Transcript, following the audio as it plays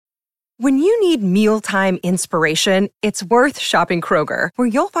When you need mealtime inspiration, it's worth shopping Kroger, where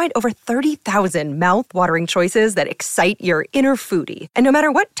you'll find over 30,000 mouth-watering choices that excite your inner foodie. And no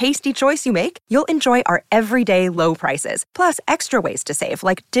matter what tasty choice you make, you'll enjoy our everyday low prices, plus extra ways to save,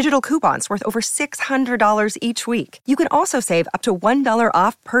 like digital coupons worth over $600 each week. You can also save up to $1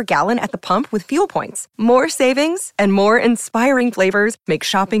 off per gallon at the pump with fuel points. More savings and more inspiring flavors make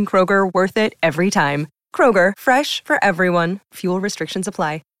shopping Kroger worth it every time. Kroger, fresh for everyone. Fuel restrictions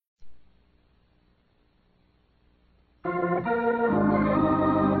apply.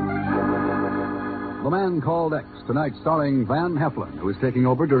 The Man Called X, tonight starring Van Heflin, who is taking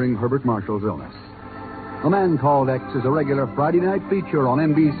over during Herbert Marshall's illness. The Man Called X is a regular Friday night feature on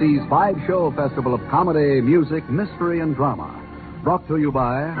NBC's five-show festival of comedy, music, mystery, and drama. Brought to you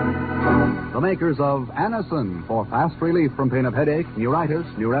by the makers of Anacin for fast relief from pain of headache, neuritis,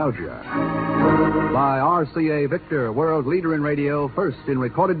 neuralgia. By RCA Victor, world leader in radio, first in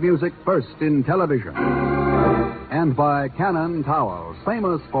recorded music, first in television. And by Canon Towels,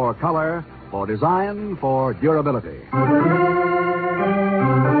 famous for color, for design, for durability.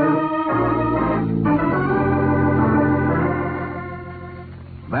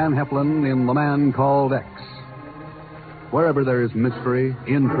 Van Heflin in The Man Called X. Wherever there is mystery,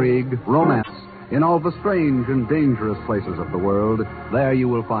 intrigue, romance, in all the strange and dangerous places of the world, there you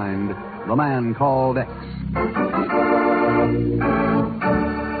will find The Man Called X.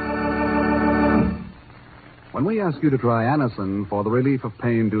 When we ask you to try Anacin for the relief of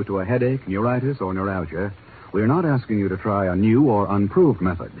pain due to a headache, neuritis, or neuralgia, we are not asking you to try a new or unproved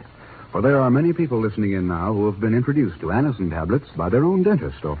method. For there are many people listening in now who have been introduced to Anacin tablets by their own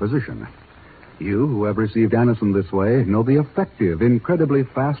dentist or physician. You who have received Anacin this way know the effective, incredibly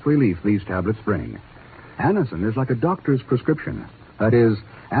fast relief these tablets bring. Anacin is like a doctor's prescription. That is,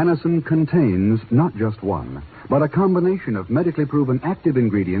 Anacin contains not just one, but a combination of medically proven active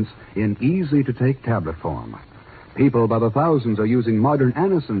ingredients in easy-to-take tablet form. People by the thousands are using modern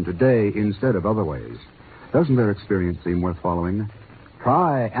Anacin today instead of other ways. Doesn't their experience seem worth following?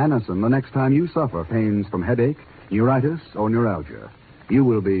 Try Anacin the next time you suffer pains from headache, neuritis, or neuralgia. You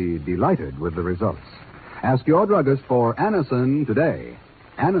will be delighted with the results. Ask your druggist for Anacin today.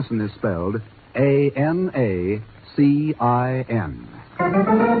 Anacin is spelled Anacin.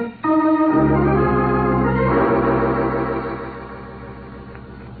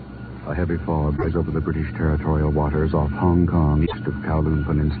 A heavy fog lies over the British territorial waters off Hong Kong, east of Kowloon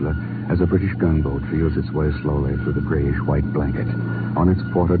Peninsula, as a British gunboat feels its way slowly through the grayish-white blanket. On its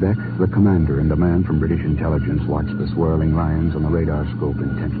quarterdeck, the commander and a man from British intelligence watch the swirling lines on the radar scope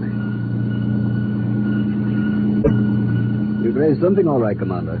intently. You've raised something all right,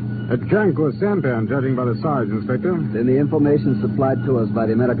 Commander. A junk or sampan, judging by the size, Inspector. Then the information supplied to us by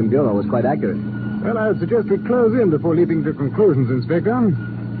the American Bureau was quite accurate. Well, I'd suggest we close in before leaping to conclusions, Inspector.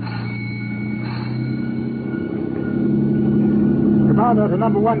 Commander to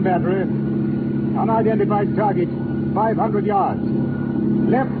number 1 battery. Unidentified target, 500 yards.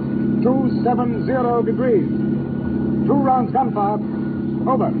 Left, 270 degrees. 2 rounds gunfire.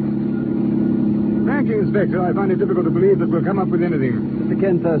 Over. Thank you, Inspector. I find it difficult to believe that we'll come up with anything. Mr.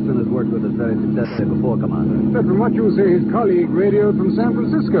 Ken Thurston has worked with us very successfully before, Commander. But from what you say, his colleague radioed from San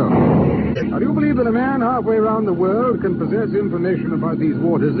Francisco. Now, do you believe that a man halfway around the world can possess information about these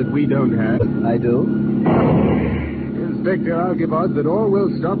waters that we don't have? I do. Inspector, I'll give odds that all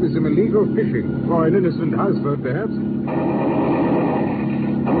we'll stop is some illegal fishing. Or an innocent houseboat, perhaps.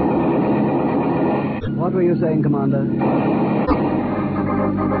 What were you saying, Commander?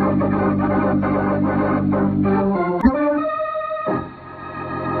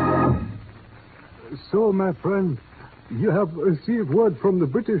 So, my friend, you have received word from the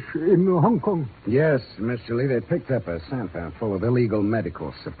British in Hong Kong? Yes, Mr. Lee. They picked up a sampan full of illegal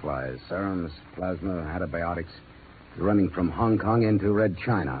medical supplies. Serums, plasma, antibiotics. Running from Hong Kong into Red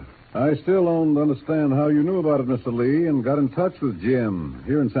China. I still don't understand how you knew about it, Mr. Lee, and got in touch with Jim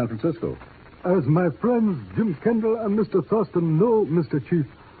here in San Francisco. As my friends Jim Kendall and Mr. Thurston know, Mr. Chief,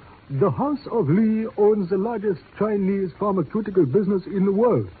 the House of Lee owns the largest Chinese pharmaceutical business in the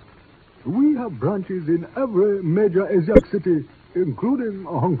world. We have branches in every major Asiatic city, including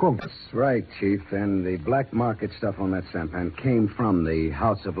Hong Kong. That's right, Chief. And the black market stuff on that sampan came from the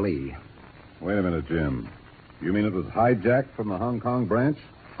House of Lee. Wait a minute, Jim. You mean it was hijacked from the Hong Kong branch?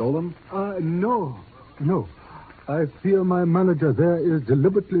 Stolen? No. I fear my manager there is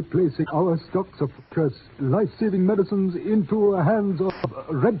deliberately placing our stocks of just life-saving medicines into the hands of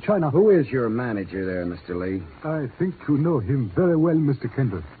Red China. Who is your manager there, Mr. Lee? I think you know him very well, Mr.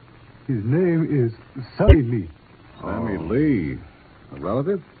 Kendall. His name is Sammy Lee. Sammy Lee. A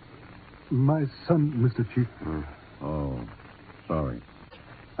relative? My son, Mr. Chief. Oh, sorry.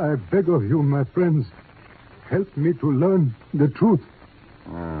 I beg of you, my friends, help me to learn the truth.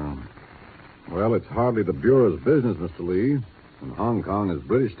 Well, it's hardly the Bureau's business, Mr. Lee. And Hong Kong is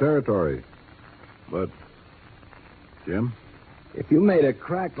British territory. But, Jim? If you made a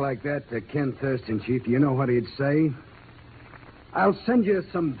crack like that to Ken Thurston, Chief, you know what he'd say? I'll send you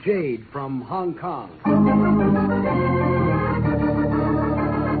some jade from Hong Kong.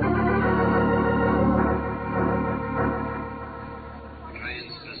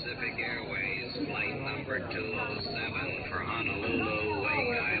 Trans-Pacific Airways, flight number 207 for Honolulu,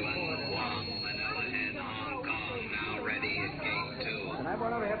 Wake Island, Guam, Manila, and Hong Kong, now ready at gate 2.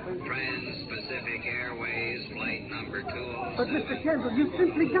 Trans-Pacific Airways, flight number 207. But, Mr. Kendall, you've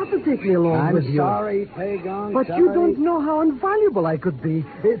simply got to take me along with I'm you. sorry, Pagong. But you don't know how invaluable I could be.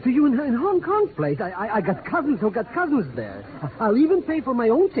 To you in Hong Kong's place, I got cousins who got cousins there. I'll even pay for my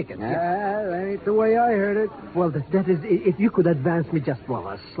own ticket. That ain't the way I heard it. Well, that is, if you could advance me just,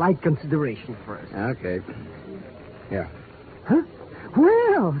 a slight consideration first. Okay. Yeah. Huh?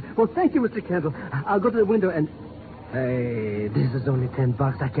 Well, thank you, Mr. Kendall. I'll go to the window and... Hey, this is only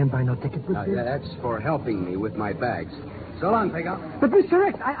 $10. I can't buy no ticket with this. That's for helping me with my bags. So long, Pagong. But, Mr.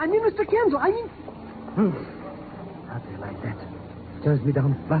 X, I mean Mr. Kendall, I mean... How'd they like that? Turns me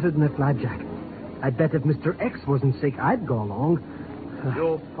down flatter than a flapjack. I bet if Mr. X wasn't sick, I'd go along.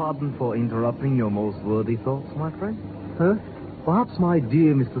 Your pardon for interrupting your most worthy thoughts, my friend. Huh? Perhaps, my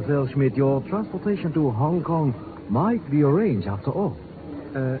dear Mr. Zellschmidt, your transportation to Hong Kong might be arranged after all.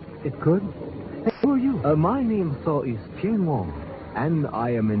 It could. Hey, who are you? My name, sir, is Chen Wong, and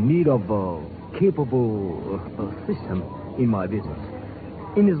I am in need of a capable assistant in my business.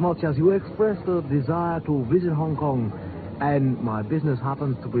 Inasmuch as you expressed a desire to visit Hong Kong, and my business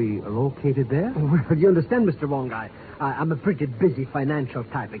happens to be located there. Well, you understand, Mr. Wong, I'm a pretty busy financial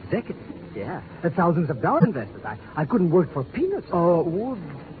type executive. Yeah, thousands of dollars invested. I couldn't work for peanuts. Would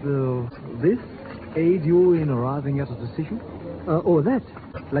this aid you in arriving at a decision? That.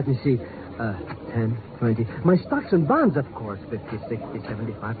 Let me see. 10, 20. My stocks and bonds, of course. 50, 60,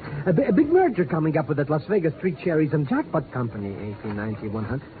 75. A big merger coming up with that Las Vegas Street Cherries and Jackpot Company. 80, 90,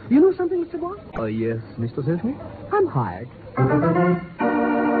 100. You know something, Mr. Wong? Yes, Mr. Zellschmidt? I'm hired.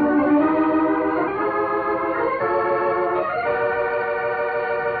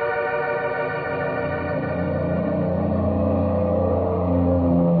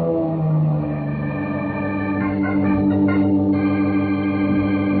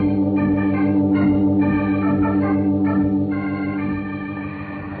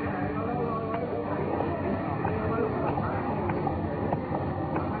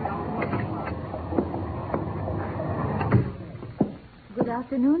 Good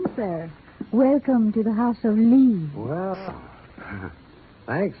afternoon, sir. Welcome to the House of Lee. Well,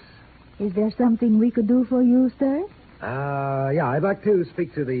 thanks. Is there something we could do for you, sir? Yeah, I'd like to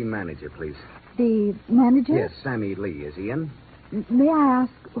speak to the manager, please. The manager? Yes, Sammy Lee. Is he in? May I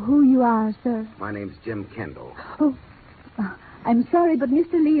ask who you are, sir? My name's Jim Kendall. Oh, I'm sorry, but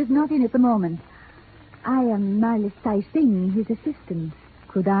Mr. Lee is not in at the moment. I am Marlis Tai Singh, his assistant.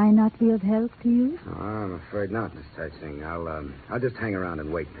 Could I not be of help to you? Oh, I'm afraid not, Miss Tai Singh. I'll just hang around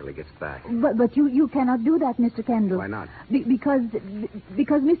and wait till he gets back. But you cannot do that, Mr. Kendall. Why not? Because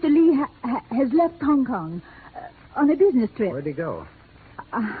Mr. Lee has left Hong Kong on a business trip. Where'd he go?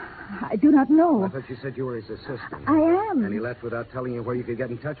 I do not know. I thought you said you were his assistant. I am. And he left without telling you where you could get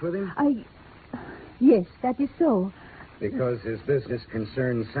in touch with him? Yes, that is so. Because his business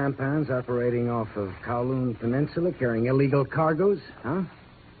concerns sampans operating off of Kowloon Peninsula, carrying illegal cargoes, huh?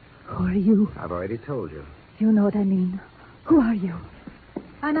 Who are you? I've already told you. You know what I mean. Who are you?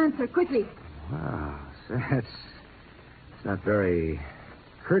 An answer, quickly. Wow, it's not very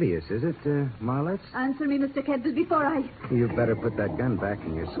courteous, is it, Marlette? Answer me, Mr. Kendall, before I... You better put that gun back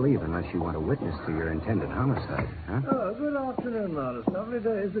in your sleeve unless you want a witness to your intended homicide, huh? Oh, good afternoon, Marlis. Lovely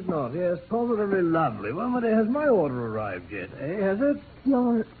day, is it not? Yes, positively lovely. Well, my dear, has my order arrived yet, eh? Has it?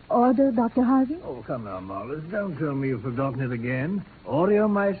 Your order, Dr. Harvey? Oh, come now, Marlis. Don't tell me you've forgotten it again.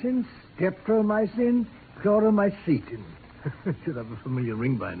 Aureomycin, streptomycin, chloromycetin. Should have a familiar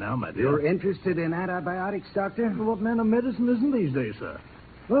ring by now, my dear. You're interested in antibiotics, Doctor? What man of medicine isn't these days, sir?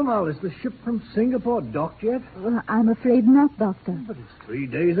 Well, Marlis, the ship from Singapore docked yet? Well, I'm afraid not, Doctor. But it's 3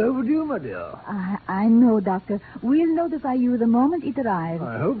 days overdue, my dear. I know, Doctor. We'll notify you the moment it arrives.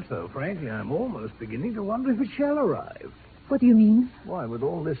 I hope so. Frankly, I'm almost beginning to wonder if it shall arrive. What do you mean? Why, with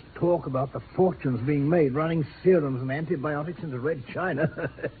all this talk about the fortunes being made running serums and antibiotics into Red China,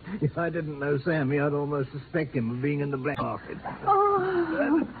 if I didn't know Sammy, I'd almost suspect him of being in the black market.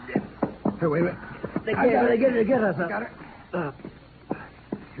 Oh! Hey, wait a minute. They get us up. Got it.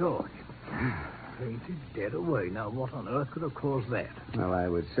 George. Fainted dead away. Now, what on earth could have caused that? Well, I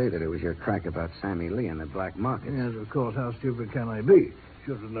would say that it was your crack about Sammy Lee and the black market. Yes, of course. How stupid can I be?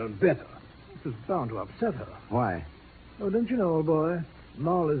 Should have known better. It was bound to upset her. Why? Oh, don't you know, old boy?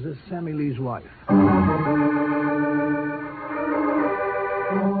 Marla's is Sammy Lee's wife.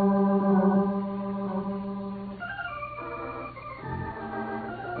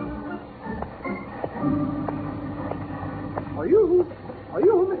 Are you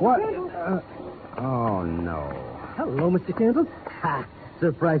Mr. What? Kendall? Oh, no. Hello, Mr. Kendall. Ha!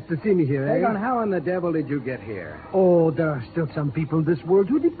 Surprised to see me here, Hang eh? on, how in the devil did you get here? Oh, there are still some people in this world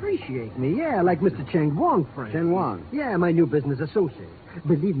who depreciate me. Yeah, like Mr. Cheng Wong, for instance. Chen Wang. Yeah, my new business associate.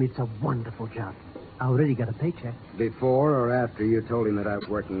 Believe me, it's a wonderful job. I already got a paycheck. Before or after you told him that I was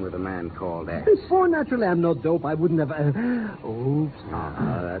working with a man called X? Before, naturally, I'm no dope. I wouldn't have... Oops.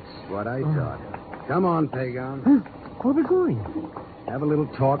 That's what I thought. Come on, Pagon. Huh? Where are we going? Have a little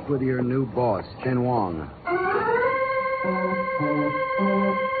talk with your new boss, Chen Wang.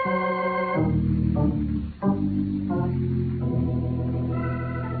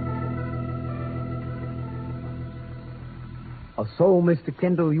 So, Mr.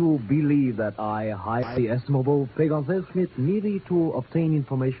 Kendall, you believe that I, highly estimable Pagan Schmidt, merely to obtain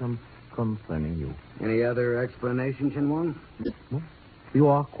information concerning you. Any other explanation, Chen Wang? No? You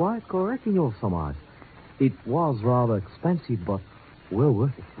are quite correct in your surmise. It was rather expensive, but well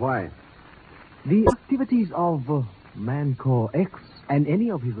worth it. Why? The activities of Mancore X and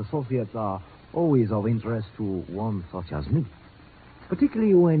any of his associates are always of interest to one such as me,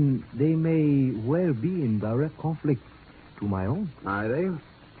 particularly when they may well be in direct conflict to my own. Are they?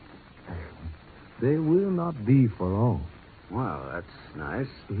 They will not be for long. Well, that's nice.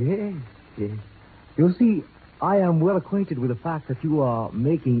 Yes. You see, I am well acquainted with the fact that you are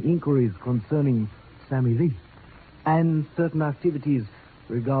making inquiries concerning Sammy Lee and certain activities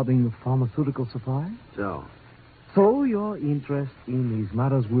regarding pharmaceutical supply. So your interest in these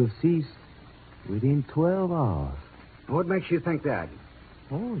matters will cease within 12 hours. What makes you think that?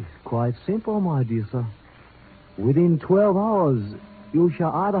 Oh, it's quite simple, my dear sir. Within 12 hours, you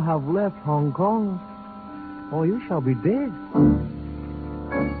shall either have left Hong Kong or you shall be dead.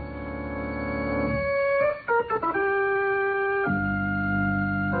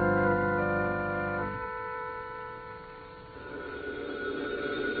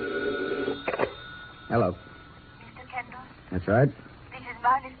 Hello. Mr. Kendall, That's right. this is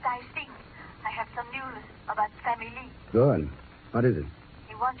Marlis Tai Singh. I have some news about Sammy Lee. Good. What is it?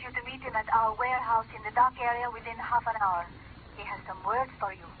 He wants you to meet him at our warehouse in the dock area within half an hour. He has some words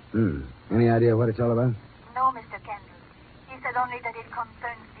for you. Any idea what it's all about? No, Mr. Kendall. He said only that it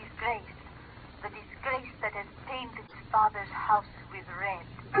concerns disgrace. The disgrace that has tainted his father's house with red.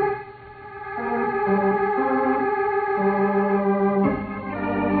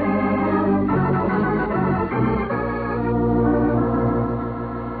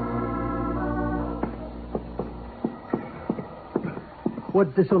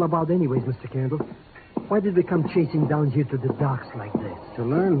 What's this all about anyways, Mr. Campbell? Why did we come chasing down here to the docks like this? To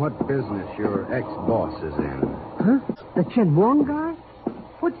learn what business your ex-boss is in. Huh? The Chen Wong guy?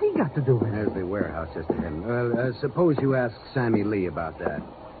 What's he got to do with it? There's the warehouse just ahead. Well, suppose you ask Sammy Lee about that.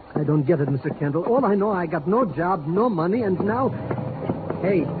 I don't get it, Mr. Kendall. All I know, I got no job, no money, and now...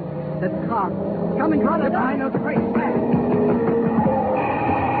 Hey, that car. Coming right up behind us. Great.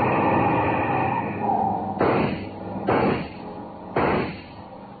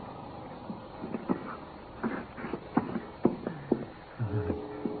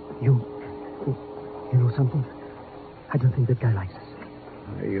 You know something? I don't think that guy likes us.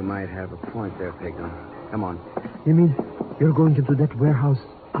 You might have a point there, Pagan. Come on. You mean you're going into that warehouse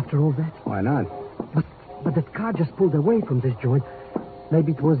after all that? Why not? But that car just pulled away from this joint.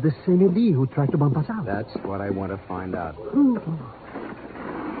 Maybe it was this Sammy Lee who tried to bump us out. That's what I want to find out.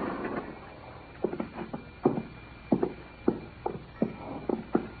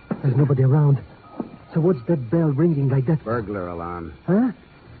 There's nobody around. So what's that bell ringing like that? Burglar alarm. Huh?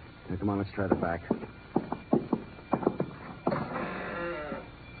 Now, come on, let's try the back.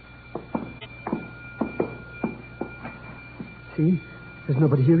 See? There's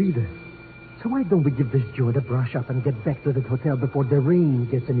nobody here either. So why don't we give this joint a brush up and get back to the hotel before the rain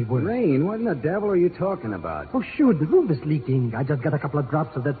gets any worse? Rain? What in the devil are you talking about? Oh, sure, the roof is leaking. I just got a couple of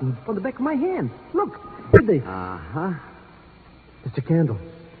drops of that on the back of my hand. Look, here they... Uh-huh. Mr. Candle,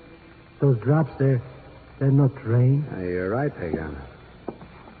 those drops, they're not rain. You're right, Pagan.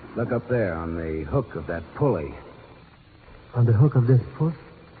 Look up there on the hook of that pulley. On the hook of this foot?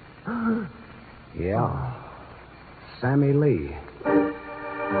 Yeah. Sammy Lee.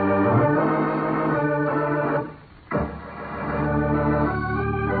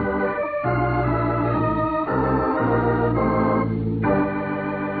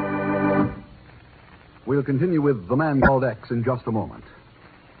 We'll continue with The Man Called X in just a moment.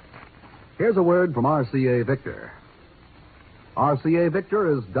 Here's a word from RCA Victor. RCA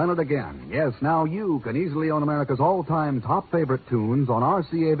Victor has done it again. Yes, now you can easily own America's all-time top favorite tunes on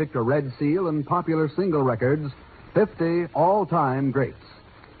RCA Victor Red Seal and popular single records, 50 all-time greats.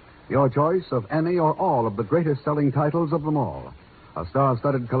 Your choice of any or all of the greatest selling titles of them all. A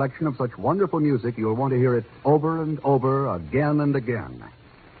star-studded collection of such wonderful music you'll want to hear it over and over, again and again.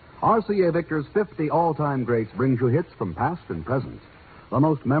 RCA Victor's 50 all-time greats brings you hits from past and present. The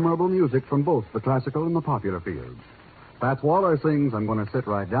most memorable music from both the classical and the popular fields. Fats Waller sings I'm Going to Sit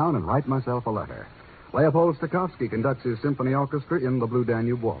Right Down and Write Myself a Letter. Leopold Stokowski conducts his symphony orchestra in the Blue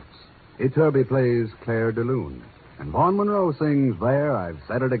Danube Waltz. Iturbi plays Claire de Lune. And Vaughn Monroe sings There, I've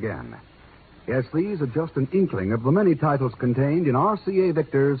Said It Again. Yes, these are just an inkling of the many titles contained in RCA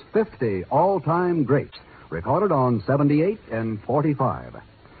Victor's 50 all-time greats, recorded on 78 and 45.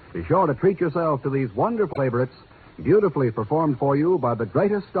 Be sure to treat yourself to these wonderful favorites, beautifully performed for you by the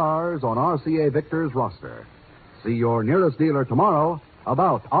greatest stars on RCA Victor's roster. See your nearest dealer tomorrow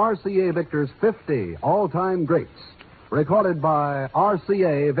about RCA Victor's 50 all-time greats, recorded by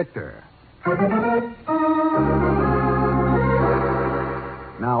RCA Victor.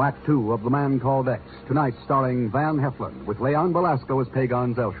 Now, Act Two of The Man Called X, tonight starring Van Heflin, with Leon Velasco as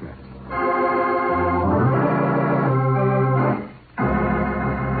Pagan Zellschmidt.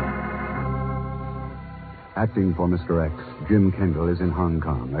 Acting for Mr. X, Jim Kendall is in Hong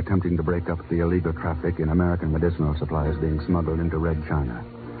Kong, attempting to break up the illegal traffic in American medicinal supplies being smuggled into Red China.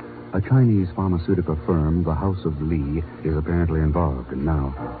 A Chinese pharmaceutical firm, the House of Lee, is apparently involved, and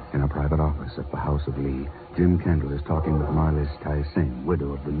now, in a private office at the House of Lee, Jim Kendall is talking with Marlis Tai Sing,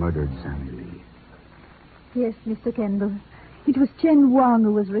 widow of the murdered Sammy Lee. Yes, Mr. Kendall. It was Chen Wang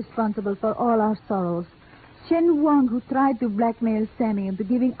who was responsible for all our sorrows. Chen Wang who tried to blackmail Sammy into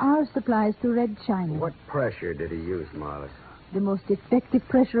giving our supplies to Red China. What pressure did he use, Marlis? The most effective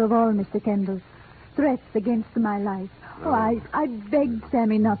pressure of all, Mr. Kendall. Threats against my life. Oh, I begged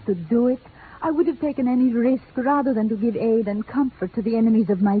Sammy not to do it. I would have taken any risk rather than to give aid and comfort to the enemies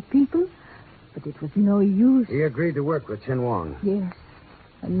of my people. But it was no use. He agreed to work with Chen Wang. Yes.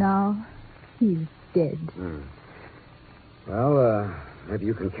 And now he's dead. Well, maybe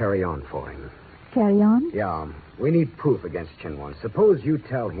you can carry on for him. Carry on? Yeah. We need proof against Chen Wang. Suppose you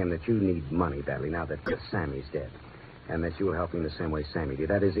tell him that you need money badly now that Sammy's dead. And that you'll help him the same way Sammy did.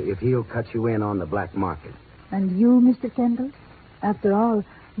 That is, if he'll cut you in on the black market. And you, Mr. Kendall? After all,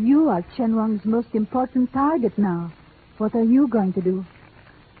 you are Chen Wang's most important target now. What are you going to do?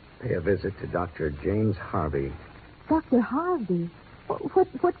 Pay a visit to Dr. James Harvey. Dr. Harvey?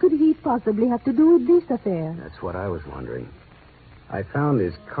 What could he possibly have to do with this affair? That's what I was wondering. I found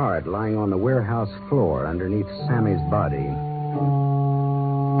his card lying on the warehouse floor underneath Sammy's body.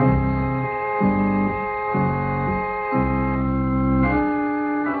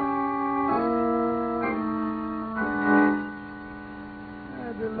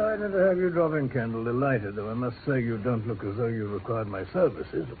 Delighted to have you drop in, Kendall. Delighted, though I must say you don't look as though you required my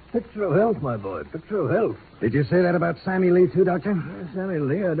services. A picture of health, my boy. Picture of health. Did you say that about Sammy Lee, too, Doctor? Sammy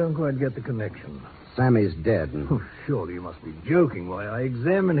Lee, I don't quite get the connection. Sammy's dead. Oh, surely you must be joking. Why, I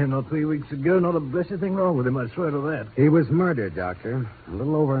examined him not 3 weeks ago. Not a blessed thing wrong with him, I swear to that. He was murdered, Doctor. A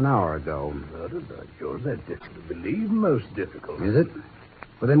little over an hour ago. Murdered? By George, that's difficult to believe. Most difficult. Is it?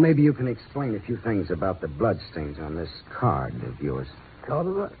 Well, then maybe you can explain a few things about the bloodstains on this card of yours. Card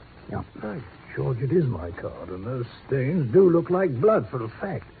of that? Yeah. By George, it is my card, and those stains do look like blood for a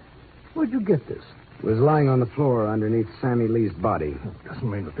fact. Where'd you get this? It was lying on the floor underneath Sammy Lee's body. Doesn't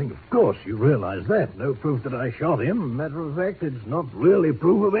mean a thing. Of course, you realize that. No proof that I shot him. Matter of fact, it's not really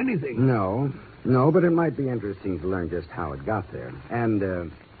proof of anything. No, but it might be interesting to learn just how it got there.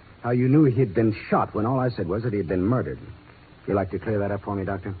 And how you knew he'd been shot when all I said was that he'd been murdered. You like to clear that up for me,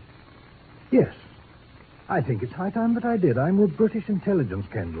 Doctor? Yes. I think it's high time that I did. I'm with British intelligence,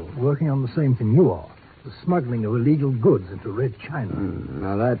 Kendall, working on the same thing you are. The smuggling of illegal goods into Red China.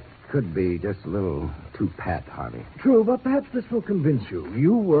 Now, that could be just a little too pat, Harvey. True, but perhaps this will convince you.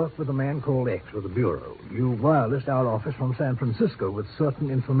 You work with a man called X with the Bureau. You wirelessed our office from San Francisco with certain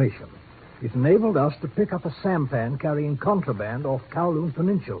information. It enabled us to pick up a sampan carrying contraband off Kowloon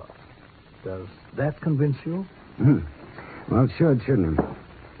Peninsula. Does that convince you? Well, it should, shouldn't it?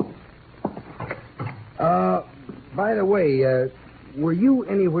 By the way, were you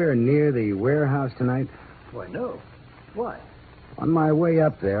anywhere near the warehouse tonight? Why, no. Why? On my way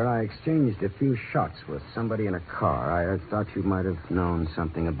up there, I exchanged a few shots with somebody in a car. I thought you might have known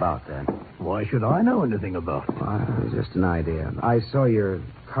something about that. Why should I know anything about it? Well, it was just an idea. I saw your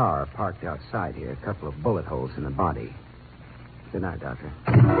car parked outside here, a couple of bullet holes in the body. Good night, Doctor.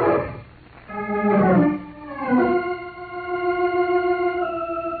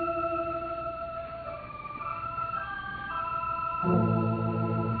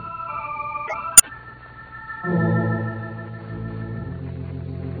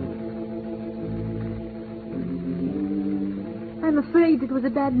 I'm afraid it was a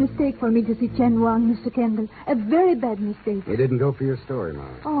bad mistake for me to see Chen Wang, Mr. Kendall. A very bad mistake. He didn't go for your story, Molly.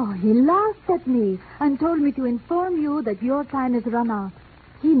 Oh, he laughed at me and told me to inform you that your time has run out.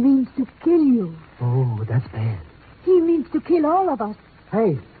 He means to kill you. Oh, that's bad. He means to kill all of us.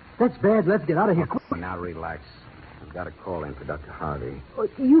 Hey, that's bad. Let's get out of here. Now relax. I've got a call in for Dr. Harvey. Oh,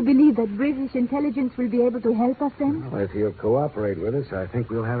 you believe that British intelligence will be able to help us then? Well, if he'll cooperate with us, I think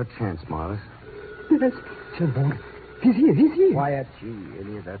we'll have a chance, Marlis. Yes, Chen Wang. He's here. Quiet, you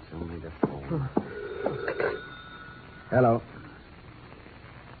idiot. That's only the phone. Hello.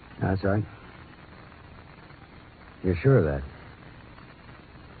 That's right. You're sure of that?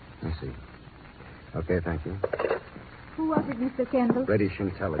 I see. Okay, thank you. Who was it, Mr. Kendall? British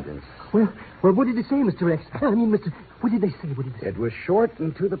intelligence. Well, what did they say, Mr. X? I mean, Mr. What did they say? It was short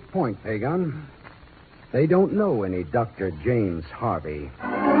and to the point, Pagan. They don't know any Dr. James Harvey.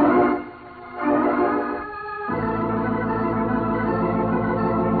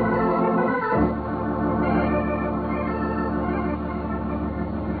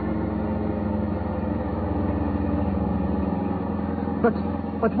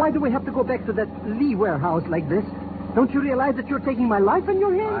 But why do we have to go back to that Lee warehouse like this? Don't you realize that you're taking my life in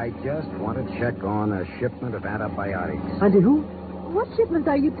your hands? I just want to check on a shipment of antibiotics. And who? What shipment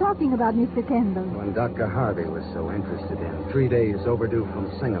are you talking about, Mr. Kendall? When Dr. Harvey was so interested in. 3 days overdue from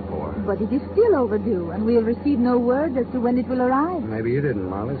Singapore. But it is still overdue, and we'll receive no word as to when it will arrive. Maybe you didn't,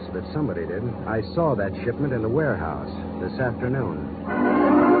 Marlis, but somebody did. I saw that shipment in the warehouse this afternoon.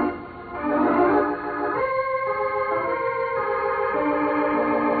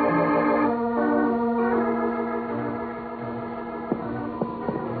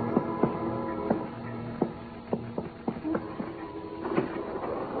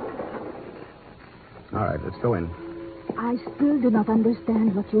 All right, let's go in. I still do not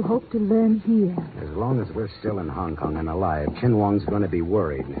understand what you hope to learn here. As long as we're still in Hong Kong and alive, Chin Wong's going to be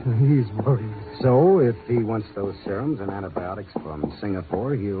worried. He's worried. So, if he wants those serums and antibiotics from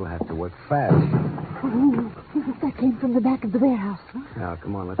Singapore, he'll have to work fast. Ooh, that came from the back of the warehouse. Huh? Now,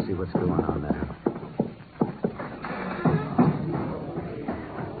 come on, let's see what's going on there.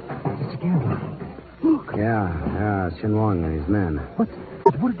 Mr. Kendall. Look. Yeah, Chin Wong and his men.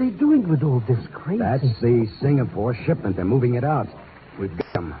 What are they doing with all this crazy? That's the Singapore shipment. They're moving it out. We've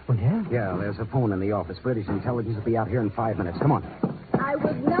got them. Oh, yeah? Yeah, there's a phone in the office. British intelligence will be out here in 5 minutes. Come on. I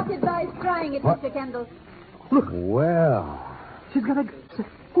would not advise trying it, What? Mr. Kendall. Look. Well. She's got a...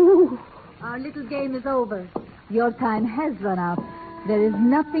 Ooh. Our little game is over. Your time has run out. There is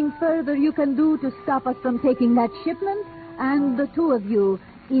nothing further you can do to stop us from taking that shipment and the two of you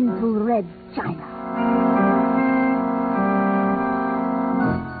into Red China.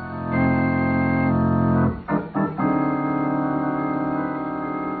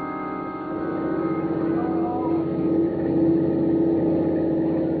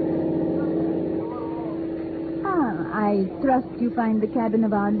 I trust you find the cabin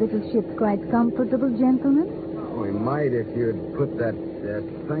of our little ship quite comfortable, gentlemen? We might if you'd put that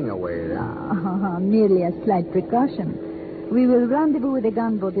thing away there. Merely a slight precaution. We will rendezvous with a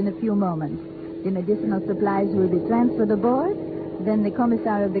gunboat in a few moments. The medicinal supplies will be transferred aboard. Then the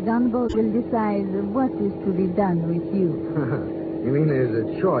commissar of the gunboat will decide what is to be done with you. You mean there's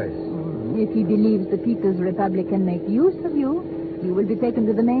a choice? If he believes the People's Republic can make use of you, you will be taken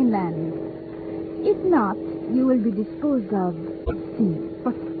to the mainland. If not, you will be disposed of at sea.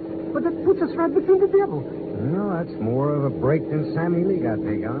 But that puts us right between the devil. Well, that's more of a break than Sammy Lee got,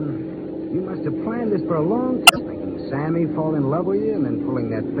 Pagan. You must have planned this for a long time. Making Sammy fall in love with you and then pulling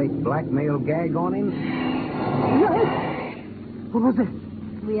that fake blackmail gag on him. What was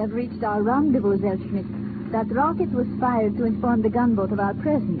it? We have reached our rendezvous, Zellschmidt. That rocket was fired to inform the gunboat of our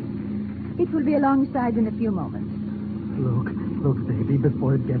presence. It will be alongside in a few moments. Look, baby,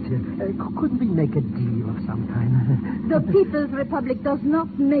 before it gets here, couldn't we make a deal of some kind? The People's Republic does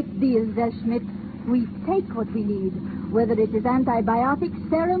not make deals, Zellschmidt. We take what we need, whether it is antibiotics,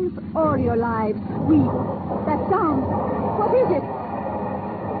 serums, or your lives. That sound. What is it?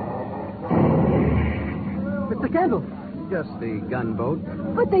 Mr. Kendall. Just the gunboat.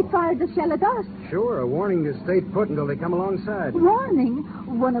 But they fired a shell at us. Sure, a warning to stay put until they come alongside. Warning?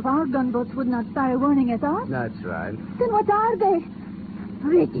 One of our gunboats would not fire a warning at us. That's right. Then what are they?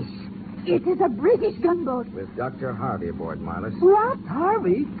 British. It is a British gunboat. With Dr. Harvey aboard, Marlis. What?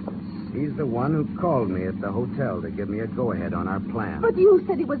 Harvey? He's the one who called me at the hotel to give me a go-ahead on our plan. But you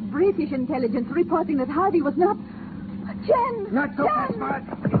said it was British intelligence reporting that Harvey was not... Chen! Not so Chen! fast,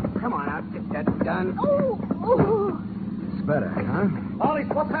 Marlis. Come on, I'll get that done. Oh. It's better, huh? Ollie,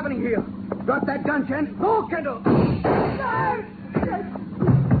 what's happening here? Drop that gun, Chen. No, Kendall!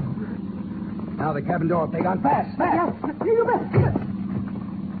 Now Now the cabin door, Peg on. Fast, fast! Yeah, you bet.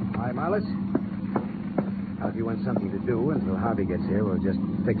 All right, Marlis. Now, if you want something to do until Harvey gets here, we'll just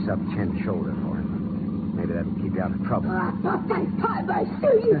fix up Chen's shoulder for him. Maybe that'll keep you out of trouble. Not that time, I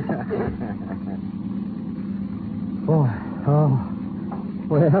see.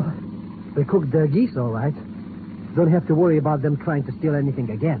 Well, they cooked their geese all right. Don't have to worry about them trying to steal anything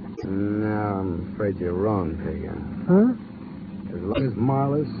again. No, I'm afraid you're wrong, Peg. Huh? As long as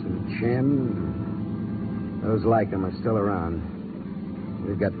Marlis and Chen, those like him, are still around,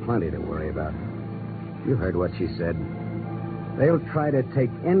 we've got plenty to worry about. You heard what she said. They'll try to take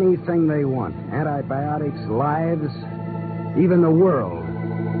anything they want. Antibiotics, lives, even the world.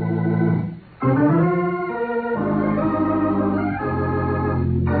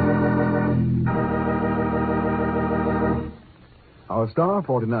 Our star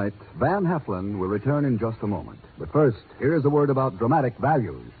for tonight, Van Heflin, will return in just a moment. But first, here is a word about dramatic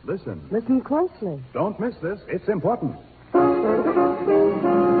values. Listen. Listen closely. Don't miss this. It's important.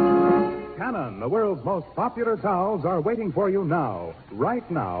 Canon, the world's most popular towels, are waiting for you now, right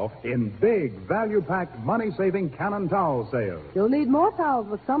now, in big, value-packed, money-saving Canon towel sales. You'll need more towels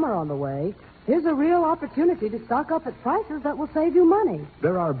with summer on the way. Here's a real opportunity to stock up at prices that will save you money.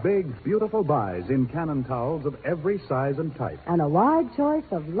 There are big, beautiful buys in Canon towels of every size and type. And a wide choice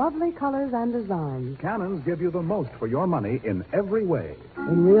of lovely colors and designs. Canons give you the most for your money in every way.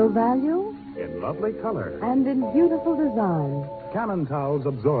 In real value. In lovely color. And in beautiful design. Canon towels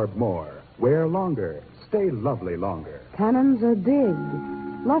absorb more, wear longer, stay lovely longer. Canons are big,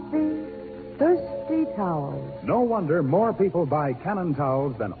 fluffy, thirsty towels. No wonder more people buy Canon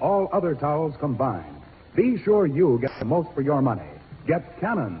towels than all other towels combined. Be sure you get the most for your money. Get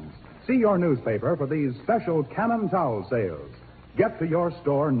Canons. See your newspaper for these special Canon towel sales. Get to your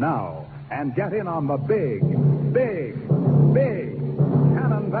store now and get in on the big, big, big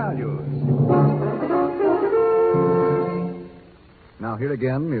Canon values. Now, here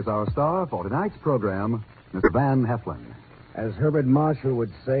again is our star for tonight's program, Mr. Van Heflin. As Herbert Marshall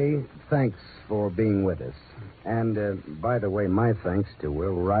would say, thanks for being with us. And, by the way, my thanks to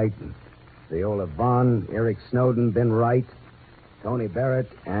Will Wright, Viola Vaughn, Eric Snowden, Ben Wright, Tony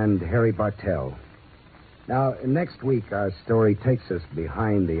Barrett, and Harry Bartell. Now, next week, our story takes us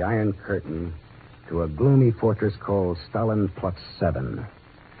behind the Iron Curtain to a gloomy fortress called Stalinplatz 7,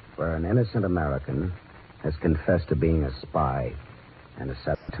 where an innocent American has confessed to being a spy and a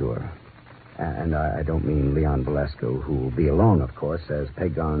saboteur. And I don't mean Leon Velasco, who will be along, of course, as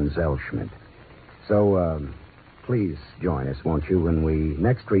Pagon Zellschmidt. So, please join us, won't you, when we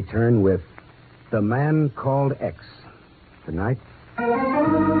next return with The Man Called X. Tonight.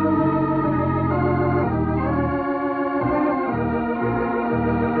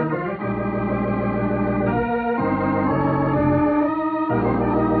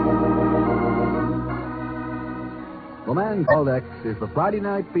 The Man Called X is the Friday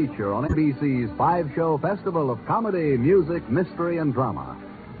night feature on NBC's 5-show festival of comedy, music, mystery, and drama.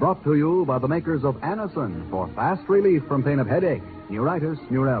 Brought to you by the makers of Anacin for fast relief from pain of headache, neuritis,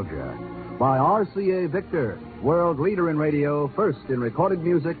 neuralgia. By RCA Victor, world leader in radio, first in recorded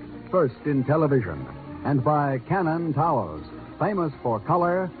music, first in television. And by Canon Towels, famous for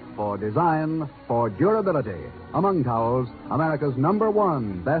color, for design, for durability. Among towels, America's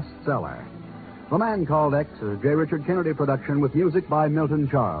 #1 bestseller. The Man Called X is a J. Richard Kennedy production with music by Milton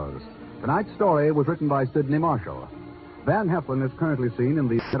Charles. Tonight's story was written by Sidney Marshall. Van Heflin is currently seen in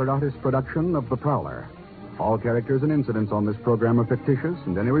the Standard Artist production of The Prowler. All characters and incidents on this program are fictitious,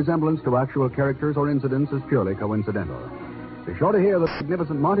 and any resemblance to actual characters or incidents is purely coincidental. Be sure to hear the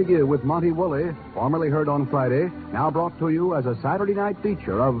magnificent Montague with Monty Woolley, formerly heard on Friday, now brought to you as a Saturday night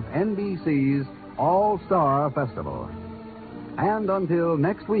feature of NBC's All-Star Festival. And until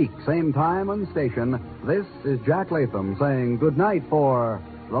next week, same time and station, this is Jack Latham saying good night for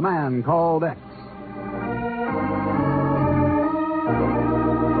The Man Called X.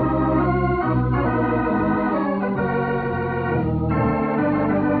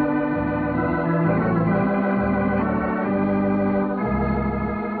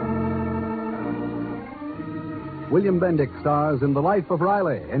 William Bendick stars in The Life of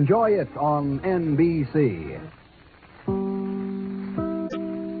Riley. Enjoy it on NBC.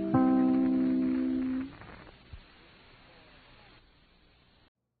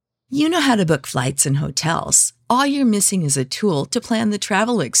 You know how to book flights and hotels. All you're missing is a tool to plan the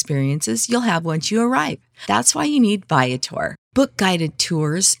travel experiences you'll have once you arrive. That's why you need Viator. Book guided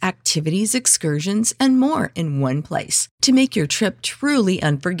tours, activities, excursions, and more in one place to make your trip truly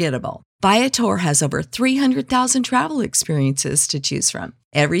unforgettable. Viator has over 300,000 travel experiences to choose from.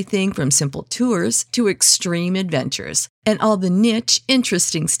 Everything from simple tours to extreme adventures and all the niche,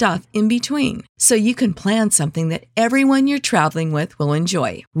 interesting stuff in between. So you can plan something that everyone you're traveling with will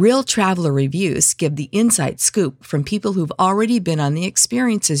enjoy. Real traveler reviews give the inside scoop from people who've already been on the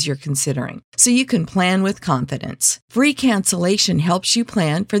experiences you're considering. So you can plan with confidence. Free cancellation helps you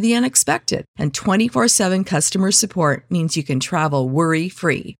plan for the unexpected. And 24/7 customer support means you can travel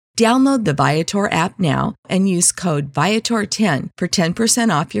worry-free. Download the Viator app now and use code Viator10 for 10%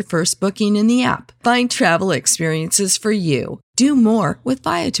 off your first booking in the app. Find travel experiences for you. Do more with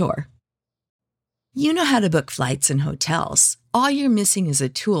Viator. You know how to book flights and hotels. All you're missing is a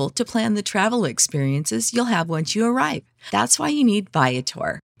tool to plan the travel experiences you'll have once you arrive. That's why you need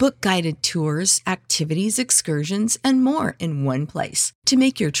Viator. Book guided tours, activities, excursions, and more in one place to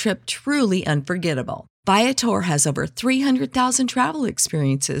make your trip truly unforgettable. Viator has over 300,000 travel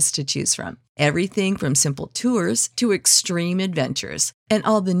experiences to choose from. Everything from simple tours to extreme adventures and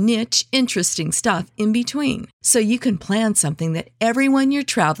all the niche, interesting stuff in between. So you can plan something that everyone you're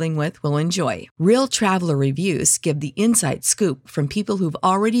traveling with will enjoy. Real traveler reviews give the inside scoop from people who've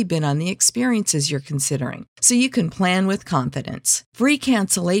already been on the experiences you're considering. So you can plan with confidence. Free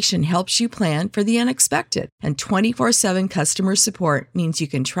cancellation helps you plan for the unexpected. And 24/7 customer support means you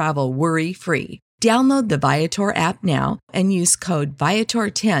can travel worry-free. Download the Viator app now and use code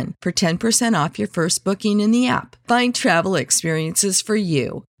Viator10 for 10% off your first booking in the app. Find travel experiences for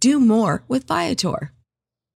you. Do more with Viator.